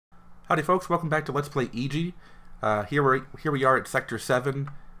Howdy folks, welcome back to Let's Play EG. Here we are at Sector 7,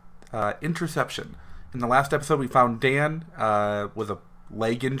 Interception. In the last episode we found Dan with a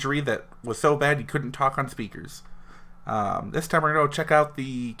leg injury that was so bad he couldn't talk on speakers. This time we're going to check out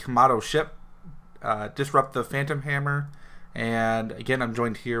the Kamado ship, disrupt the Phantom Hammer, and again I'm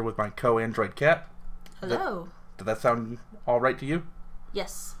joined here with my co-android Cat. Hello. Did that sound alright to you?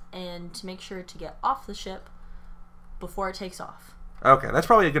 Yes, and to make sure to get off the ship before it takes off. Okay, that's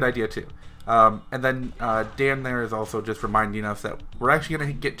probably a good idea too. And then Dan there is also just reminding us that we're actually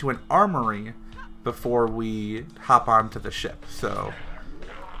going to get to an armory before we hop onto the ship. So,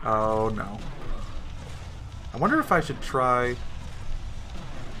 oh no. I wonder if I should try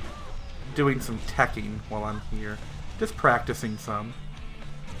doing some teching while I'm here. Just practicing some.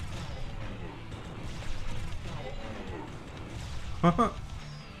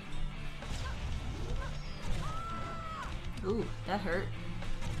 Ooh, that hurt.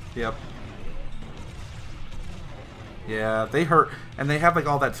 Yep. Yeah, they hurt, and they have like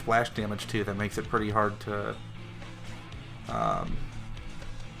all that splash damage too that makes it pretty hard to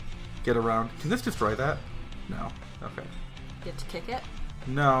get around. Can this destroy that? No. Okay. Get to kick it?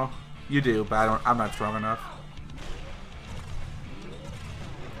 No, you do, but I'm not strong enough.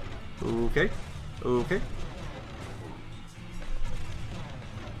 Okay. Okay.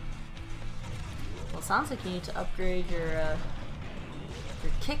 Well, it sounds like you need to upgrade your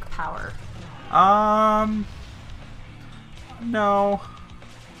kick power. No.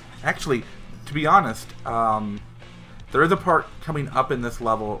 Actually, to be honest, there is a part coming up in this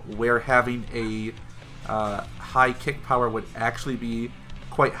level where having a high kick power would actually be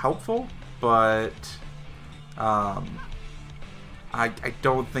quite helpful, but I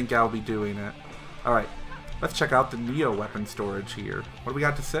don't think I'll be doing it. Alright, let's check out the Neo weapon storage here. What do we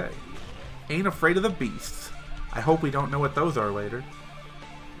got to say? Ain't afraid of the beasts. I hope we don't know what those are later.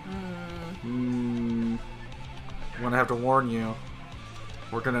 I'm gonna have to warn you.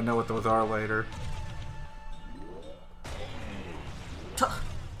 We're gonna know what those are later.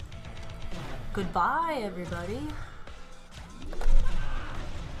 Goodbye, everybody.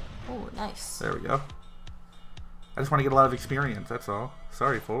 Oh, nice. There we go. I just want to get a lot of experience, that's all.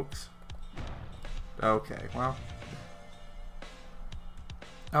 Sorry, folks. Okay, well.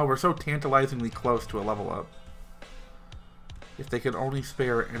 Oh, we're so tantalizingly close to a level up. If they could only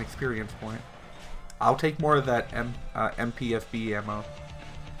spare an experience point. I'll take more of that MPFB ammo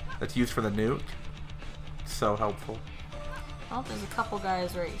that's used for the nuke. It's so helpful. Well, there's a couple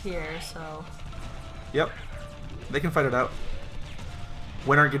guys right here, so... Yep. They can fight it out.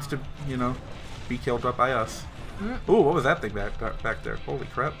 Winner gets to, you know, be killed up by us. Ooh, what was that thing back there? Holy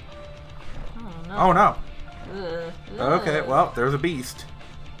crap. Oh, no. Oh, no. Ugh. Okay, well, there's a beast.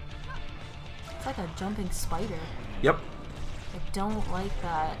 It's like a jumping spider. Yep. I don't like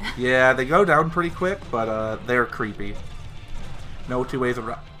that. Yeah, they go down pretty quick, but they're creepy. No two ways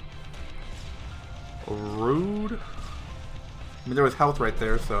around. Rude. I mean, there was health right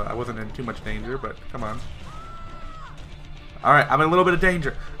there, so I wasn't in too much danger, but come on. Alright, I'm in a little bit of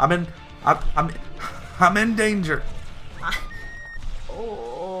danger. I'm in danger.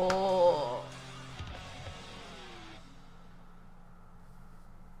 Oh.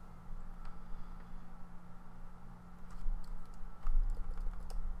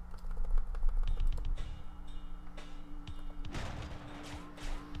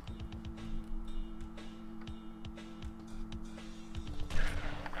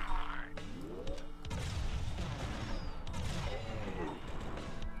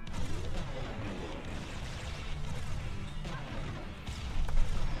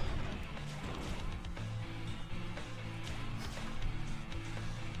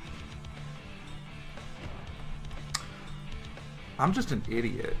 I'm just an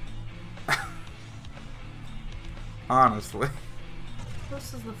idiot. Honestly.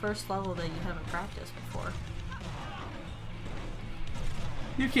 This is the first level that you haven't practiced before.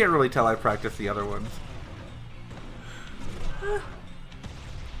 You can't really tell I practiced the other ones.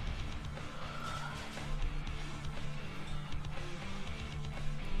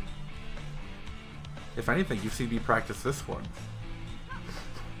 If anything, you've seen me practice this one.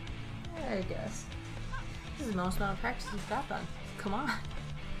 I guess. This is the most amount of practice you've got done. Come on.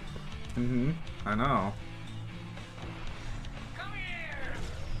 I know. Come here.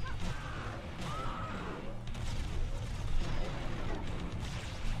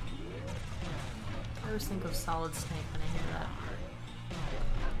 I always think of Solid Snake when I hear that.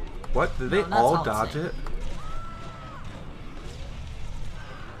 What? Did they not all Solid dodge Snake. it?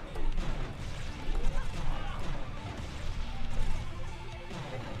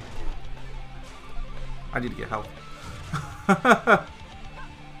 I need to get help.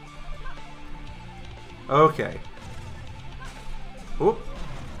 Okay. Oop.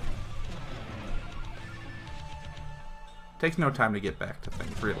 Takes no time to get back to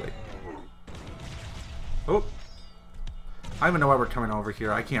things, really. Oop. I don't even know why we're coming over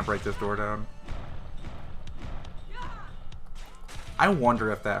here. I can't break this door down. I wonder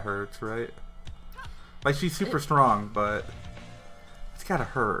if that hurts, right? Like, she's super strong, but it's gotta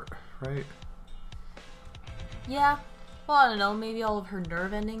hurt, right? Yeah. Well, I don't know. Maybe all of her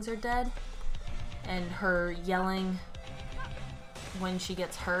nerve endings are dead. And her yelling when she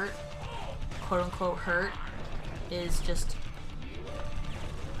gets hurt, quote-unquote hurt, is just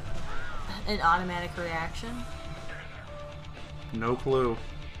an automatic reaction. No clue.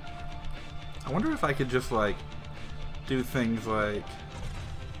 I wonder if I could just, like, do things like...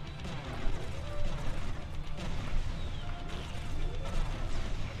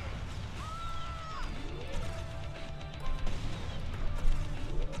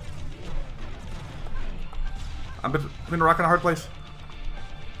 I'm between a rock and a hard place.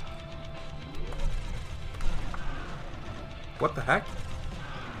 What the heck?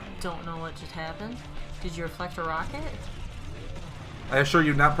 Don't know what just happened. Did you reflect a rocket? I assure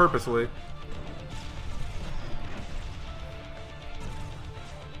you, not purposely.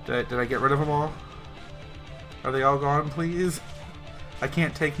 Did I get rid of them all? Are they all gone, please? I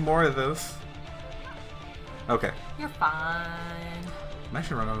can't take more of this. Okay. You're fine. I'm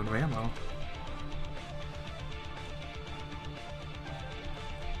actually running out of ammo.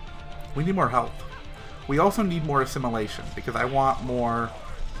 We need more health. We also need more assimilation because I want more.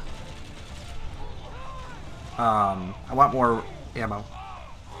 I want more ammo.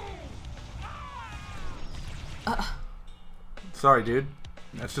 Sorry, dude.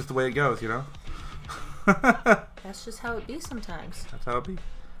 That's just the way it goes, you know? That's just how it be sometimes. That's how it be.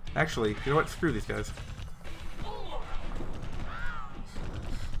 Actually, you know what? Screw these guys.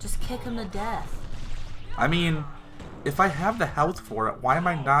 Just kick them to death. I mean, if I have the health for it, why am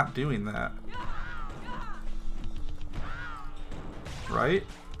I not doing that? Right?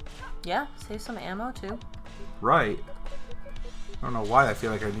 Yeah, save some ammo too. Right. I don't know why I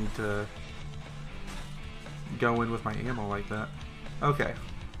feel like I need to go in with my ammo like that. Okay.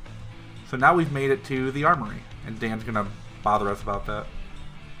 So now we've made it to the armory, and Dan's gonna bother us about that.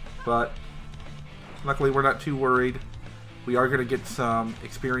 But luckily we're not too worried. We are gonna get some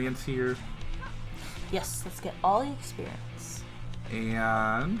experience here. Yes, let's get all the experience.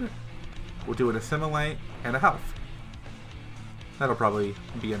 And we'll do an assimilate and a health. That'll probably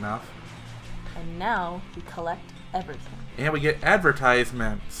be enough. And now we collect everything. And we get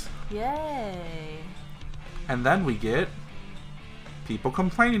advertisements. Yay! And then we get people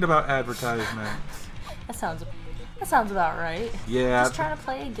complaining about advertisements. That sounds about right. Yeah. Just trying to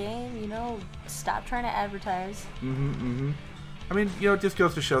play a game, you know, stop trying to advertise. I mean, you know, it just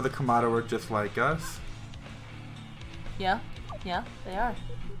goes to show the Kamado are just like us. Yeah, they are.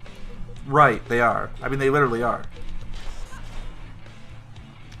 Right, they are. I mean, they literally are.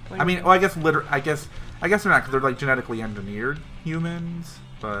 I mean, well, I guess they're not, because they're like genetically engineered humans,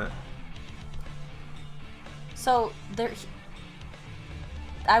 but... So,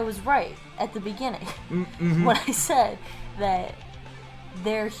 I was right at the beginning Mm-hmm. when I said that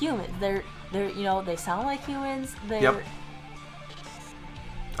they're humans. They're, you know, they sound like humans. They're... Yep.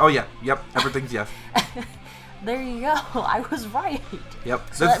 Oh, yeah. Yep. Everything's yes. There you go. I was right.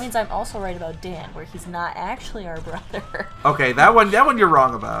 Yep. So that means I'm also right about Dan, where he's not actually our brother. Okay, that one you're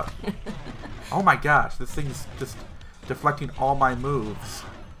wrong about. Oh my gosh, this thing's just deflecting all my moves.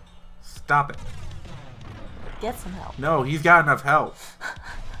 Stop it. Get some help. No, he's got enough help.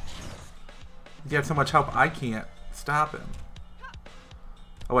 He's got so much help I can't stop him.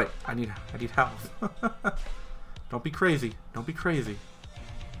 Oh wait, I need health. Don't be crazy. Don't be crazy.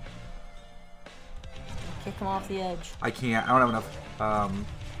 Kick him off the edge. I can't. I don't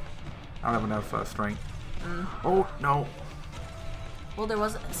have enough strength. Oh no. Well, there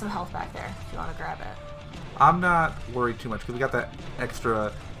was some health back there if you want to grab it. I'm not worried too much because we got that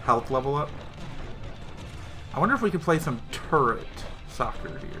extra health level up. I wonder if we could play some turret soccer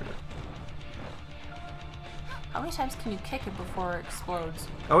here. How many times can you kick it before it explodes?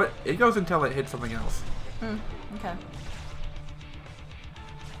 Oh, it goes until it hits something else. Okay.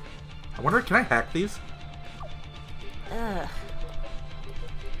 I wonder, can I hack these? Ugh.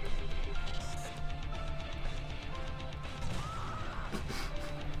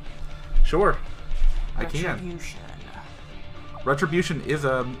 Sure, I can. Retribution. Retribution is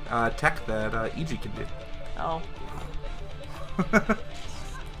a tech that EG can do. Oh.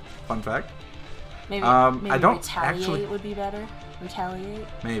 Fun fact. Maybe, I don't retaliate actually would be better. Retaliate.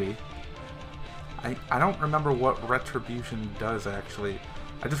 Maybe. I don't remember what retribution does actually.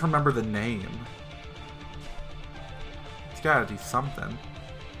 I just remember the name. It's gotta do something.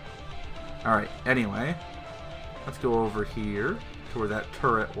 Alright, anyway. Let's go over here to where that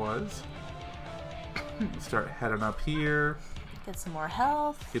turret was. Start heading up here. Get some more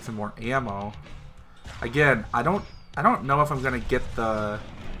health. Get some more ammo. Again, I don't know if I'm gonna get the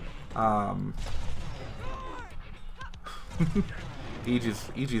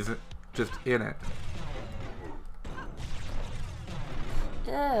Ichi's just in it.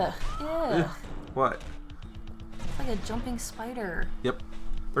 Ugh. Ugh. What? It's like a jumping spider. Yep.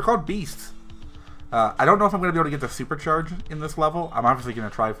 They're called beasts. I don't know if I'm going to be able to get the supercharge in this level. I'm obviously going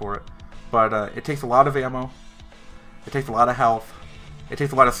to try for it. But it takes a lot of ammo. It takes a lot of health. It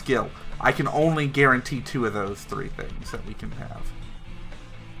takes a lot of skill. I can only guarantee 2 of those 3 things that we can have.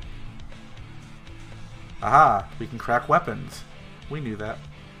 Aha! We can crack weapons. We knew that.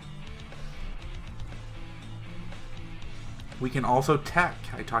 We can also tech.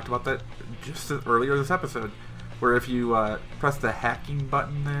 I talked about that just earlier this episode. Where if you press the hacking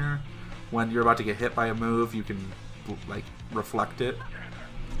button there, when you're about to get hit by a move, you can like reflect it.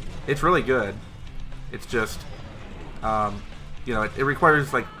 It's really good. It's just, you know, it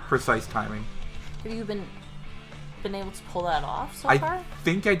requires like precise timing. Have you been able to pull that off so I far?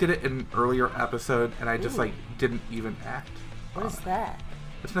 think I did it in an earlier episode, and I just like didn't even act. What is that?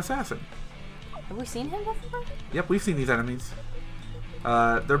 It's an assassin. Have we seen him before? Yep, we've seen these enemies.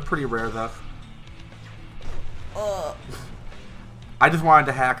 They're pretty rare though. I just wanted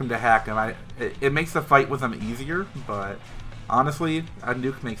to hack him it makes the fight with him easier, but honestly, a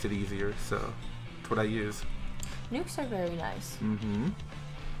nuke makes it easier, so that's what I use. Nukes are very nice. Mm-hmm.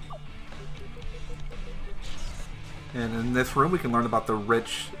 And in this room, we can learn about the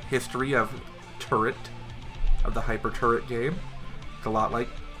rich history of Turret, of the Hyper Turret game. It's a lot like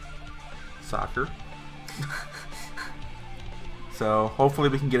soccer. So hopefully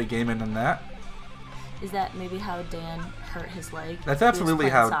we can get a game in on that. Is that maybe how Dan hurt his leg? That's absolutely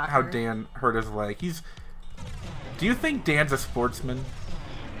how Dan hurt his leg. Do you think Dan's a sportsman?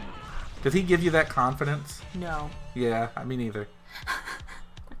 Does he give you that confidence? No. Yeah, me neither.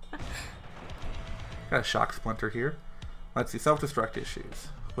 Got a shock splinter here. Let's see, self-destruct issues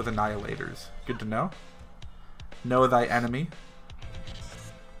with annihilators. Good to know. Know thy enemy.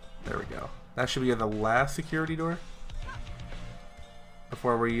 There we go. That should be the last security door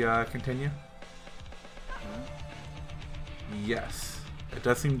before we continue. Yes, it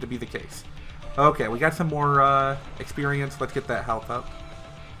does seem to be the case. Okay, we got some more experience. Let's get that health up.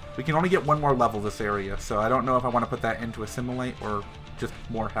 We can only get 1 more level this area, so I don't know if I want to put that into assimilate or just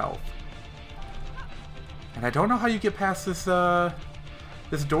more health. And I don't know how you get past this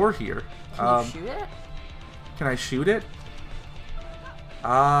this door here. Can you shoot it? Can I shoot it?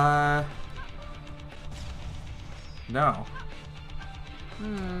 No.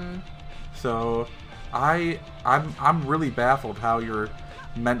 So I'm really baffled how you're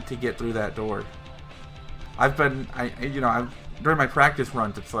meant to get through that door. During my practice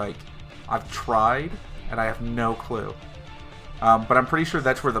runs, it's like I've tried and I have no clue. But I'm pretty sure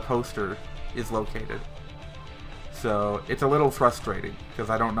that's where the poster is located. So it's a little frustrating because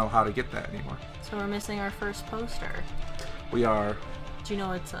I don't know how to get that anymore. So we're missing our first poster. We are. Do you know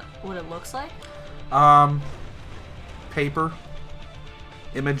what it looks like? Paper.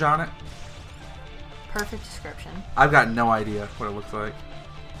 Image on it. Perfect description. I've got no idea what it looks like.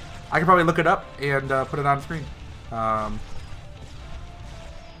 I could probably look it up and put it on screen. And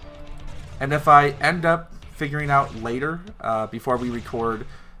if I end up figuring out later, before we record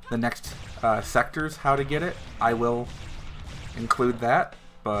the next sectors, how to get it, I will include that.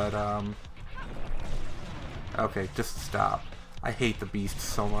 But, okay, just stop. I hate the beasts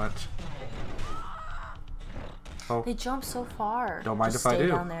so much. Oh. They jump so far. Don't mind Just if I stay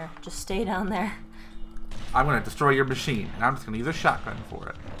do. down there. Just stay down there. I'm going to destroy your machine, and I'm just going to use a shotgun for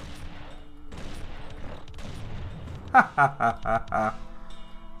it. Ha ha ha ha ha.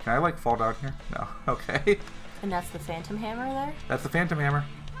 Can I, like, fall down here? No. Okay. And that's the Phantom Hammer there? That's the Phantom Hammer.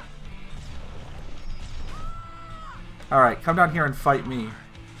 Alright, come down here and fight me,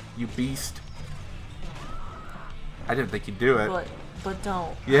 you beast. I didn't think you'd do it. But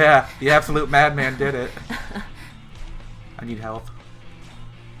don't. Yeah, the absolute madman did it. I need health.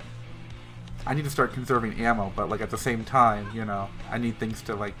 I need to start conserving ammo, but like at the same time, you know, I need things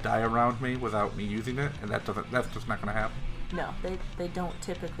to like die around me without me using it, and that's just not gonna happen. No, they don't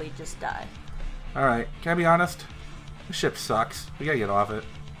typically just die. Alright, can I be honest? The ship sucks. We gotta get off it.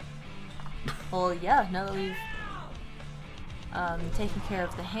 Well, yeah, now that we've taken care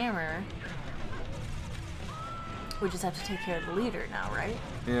of the hammer, we just have to take care of the leader now, right?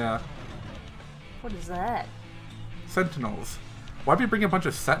 Yeah. What is that? Sentinels. Why'd we bring a bunch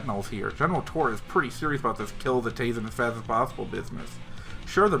of sentinels here? General Tor is pretty serious about this kill the Tazen as fast as possible business.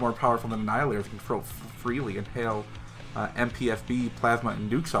 Sure, they're more powerful than Annihilators and can throw freely and hail MPFB, plasma,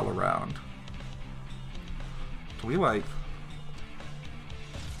 and nukes all around. Do we like...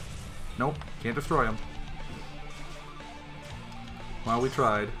 Nope, can't destroy them. Well, we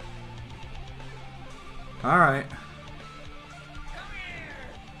tried. Alright.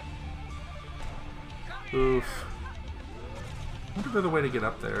 Oof. I wonder if there's a way to get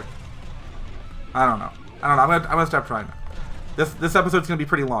up there. I don't know. I'm gonna stop trying. This episode's gonna be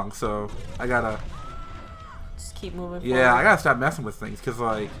pretty long, so I gotta just keep moving forward. Yeah, I gotta stop messing with things, cause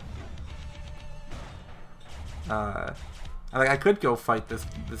like I could go fight this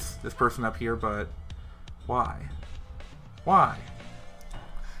person up here, but why? Why?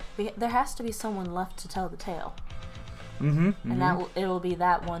 There has to be someone left to tell the tale. And it'll be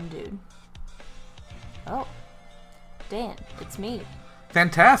that one dude. Oh, Dan, it's me.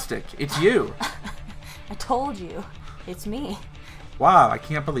 Fantastic! It's you. I told you, it's me. Wow, I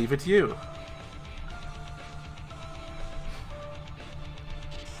can't believe it's you.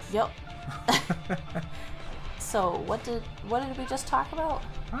 Yep. So what did we just talk about?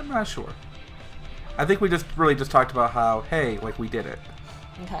 I'm not sure. I think we just talked about how, hey, like we did it.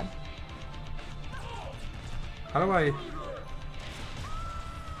 Okay. How do I...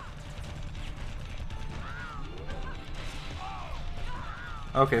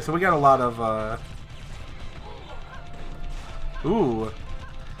 Okay, so we got a lot of, Ooh.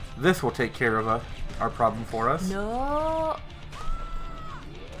 This will take care of our problem for us. No.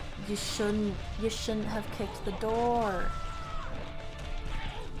 You shouldn't have kicked the door.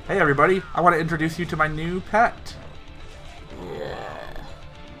 Hey everybody, I want to introduce you to my new pet. Yeah.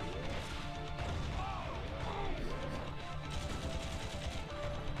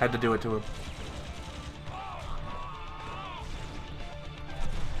 Had to do it to him.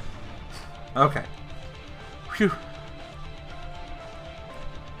 Okay. Phew.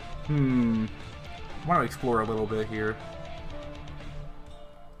 I want to explore a little bit here.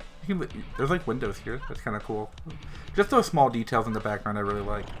 There's like windows here. That's kind of cool. Just those small details in the background I really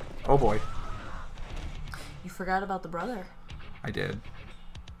like. Oh boy. You forgot about the brother. I did.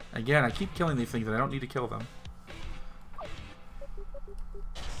 Again, I keep killing these things and I don't need to kill them.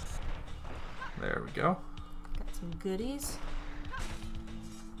 There we go. Got some goodies.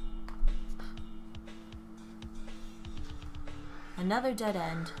 Another dead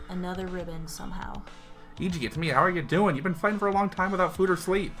end, another ribbon somehow. Iji, it's me. How are you doing? You've been fighting for a long time without food or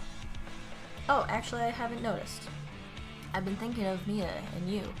sleep. Oh, actually I haven't noticed. I've been thinking of Mia and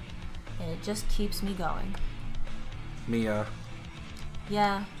you, and it just keeps me going. Mia.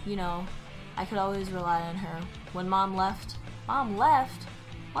 Yeah, you know, I could always rely on her. When Mom left? Mom left?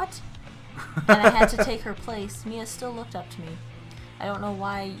 What? And I had to take her place. Mia still looked up to me. I don't know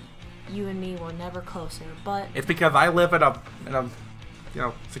why you and me were never closer, but... It's because I live in a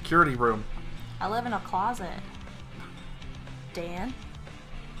security room. I live in a closet. Dan?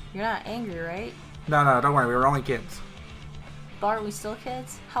 You're not angry, right? No, don't worry. We were only kids. But aren't we still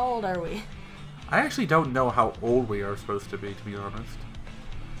kids? How old are we? I actually don't know how old we are supposed to be honest.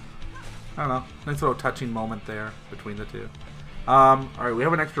 I don't know. Nice little touching moment there between the two. Alright, we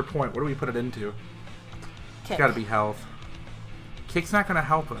have an extra point. What do we put it into? Kick. It's gotta be health. Kick's not gonna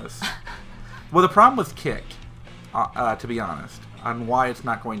help us. Well, the problem with Kick, to be honest, on why it's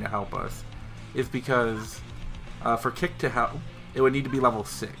not going to help us, is because for Kick to help, it would need to be level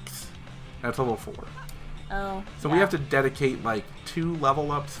 6. That's level 4. Oh, So yeah. we have to dedicate like 2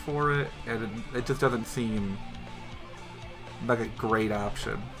 level ups for it, and it just doesn't seem like a great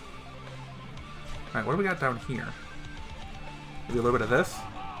option. Alright, what do we got down here? Maybe a little bit of this?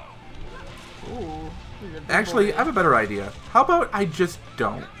 Ooh, this is a big Actually, boy. I have a better idea. How about I just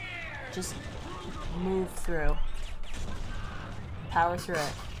don't? Just move through. Power through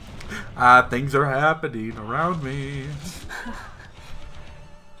it. Things are happening around me.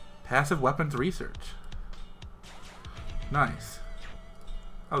 Passive weapons research. Nice.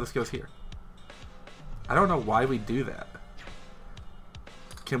 Oh, this goes here. I don't know why we do that.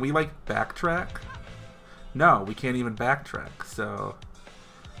 Can we, like, backtrack? No, we can't even backtrack, so...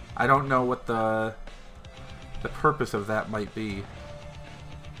 I don't know what the purpose of that might be.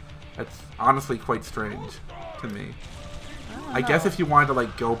 It's honestly quite strange to me. I guess if you wanted to,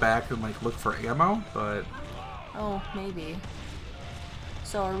 like, go back and, like, look for ammo, but... Oh, maybe.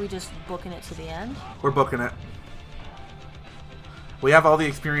 So are we just booking it to the end? We're booking it. We have all the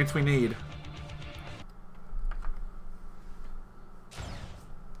experience we need.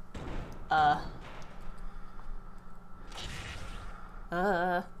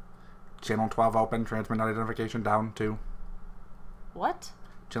 Channel 12 open, transmit identification down 2. What?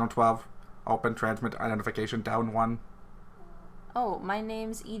 Channel 12. Open. Transmit. Identification. Down 1. Oh, my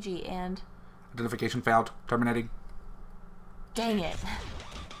name's EG and... Identification failed. Terminating. Dang it.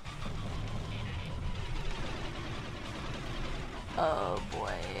 Oh,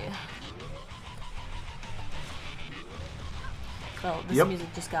 boy. Well, this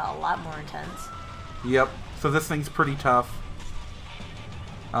music just got a lot more intense. Yep. So this thing's pretty tough.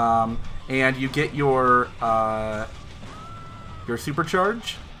 And you get your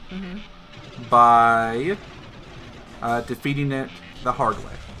supercharge by defeating it the hard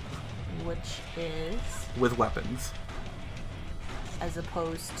way. Which is? With weapons. As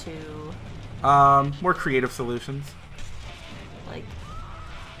opposed to... more creative solutions. Like,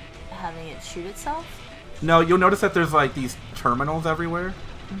 having it shoot itself? No, you'll notice that there's, like, these terminals everywhere.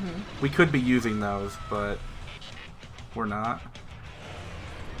 We could be using those, but we're not.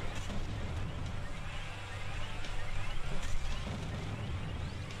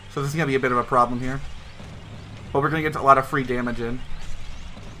 So this is going to be a bit of a problem here. But we're going to get a lot of free damage in.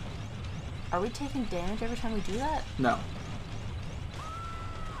 Are we taking damage every time we do that? No.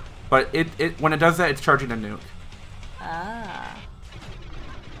 But it when it does that, it's charging a nuke. Ah.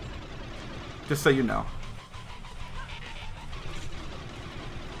 Just so you know.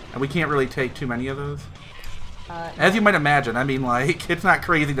 And we can't really take too many of those. As you might imagine, I mean, like, it's not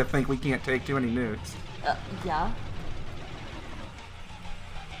crazy to think we can't take too many nukes. Yeah.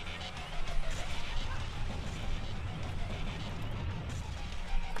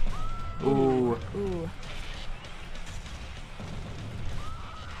 Ooh. Ooh.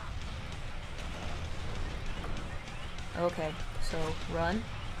 Okay, so run.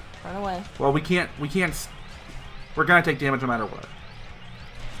 Run away. Well, we can't, we're gonna take damage no matter what.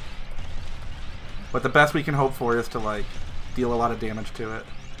 But the best we can hope for is to, like, deal a lot of damage to it.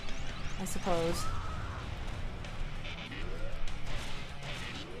 I suppose.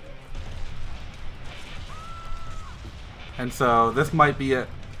 And so this might be it,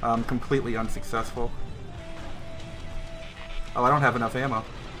 completely unsuccessful. Oh, I don't have enough ammo.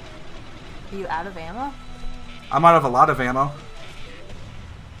 Are you out of ammo? I'm out of a lot of ammo.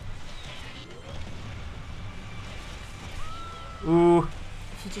 Ooh.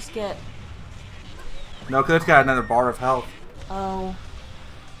 If you just get... No, because it's got another bar of health. Oh.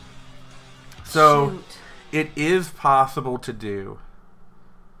 So, shoot. It is possible to do.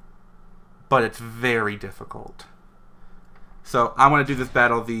 But it's very difficult. So, I want to do this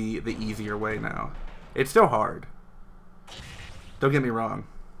battle the easier way now. It's still hard. Don't get me wrong.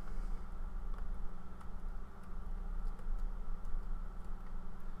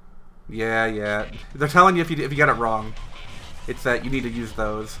 Yeah. They're telling you if you get it wrong, it's that you need to use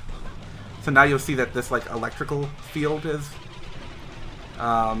those. So now you'll see that this, like, electrical field is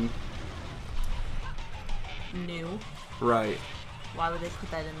new. Right. Why would they put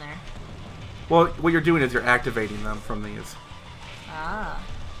that in there? Well, what you're doing is you're activating them from these. Ah.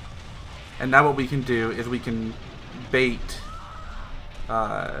 And now what we can do is we can bait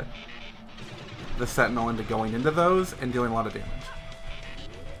the Sentinel into going into those and dealing a lot of damage.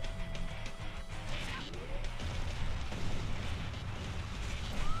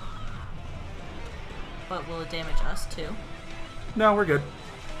 But will it damage us too? No, we're good.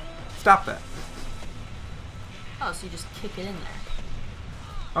 Stop that. Oh, so you just kick it in there.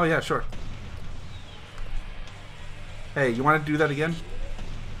 Oh yeah, sure. Hey, you want to do that again?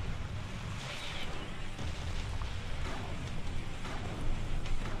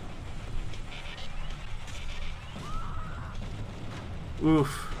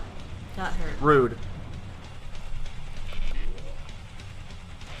 Oof. Got hurt. Rude.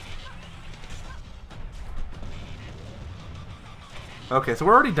 Okay, so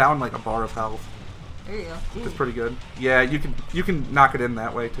we're already down like a bar of health. There you go. Which is pretty good. Yeah, you can knock it in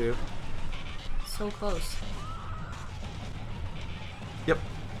that way too. So close. Yep.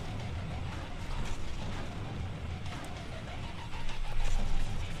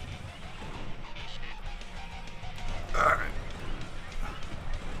 Alright.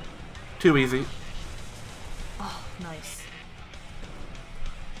 Too easy. Oh, nice.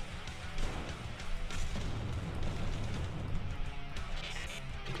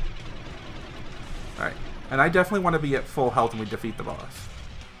 Alright. And I definitely want to be at full health when we defeat the boss.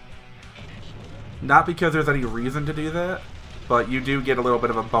 Not because there's any reason to do that, but you do get a little bit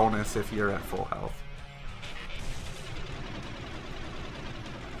of a bonus if you're at full health.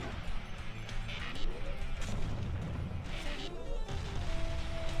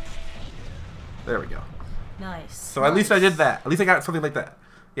 There we go. Nice. So at least I did that. At least I got something like that.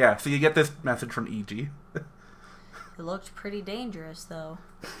 Yeah, so you get this message from EG. It looked pretty dangerous, though.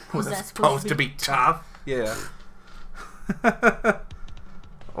 Was that supposed to be tough? Yeah.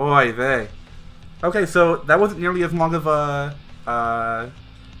 Oy vey. Okay, so that wasn't nearly as long of a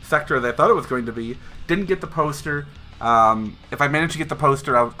sector as I thought it was going to be. Didn't get the poster. If I manage to get the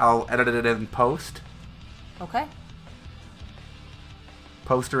poster, I'll edit it in post. Okay.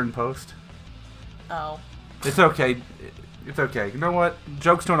 Poster in post. Oh. It's okay. It's okay. You know what?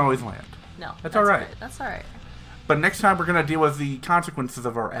 Jokes don't always land. No. That's all right. That's all right. But next time we're going to deal with the consequences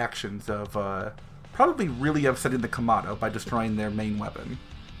of our actions of probably really upsetting the Kamado by destroying their main weapon.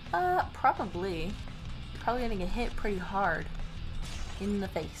 Probably. Probably gonna get hit pretty hard in the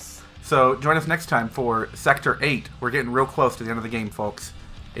face. So join us next time for Sector 8. We're getting real close to the end of the game, folks.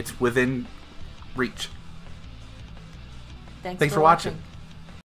 It's within reach. Thanks for watching.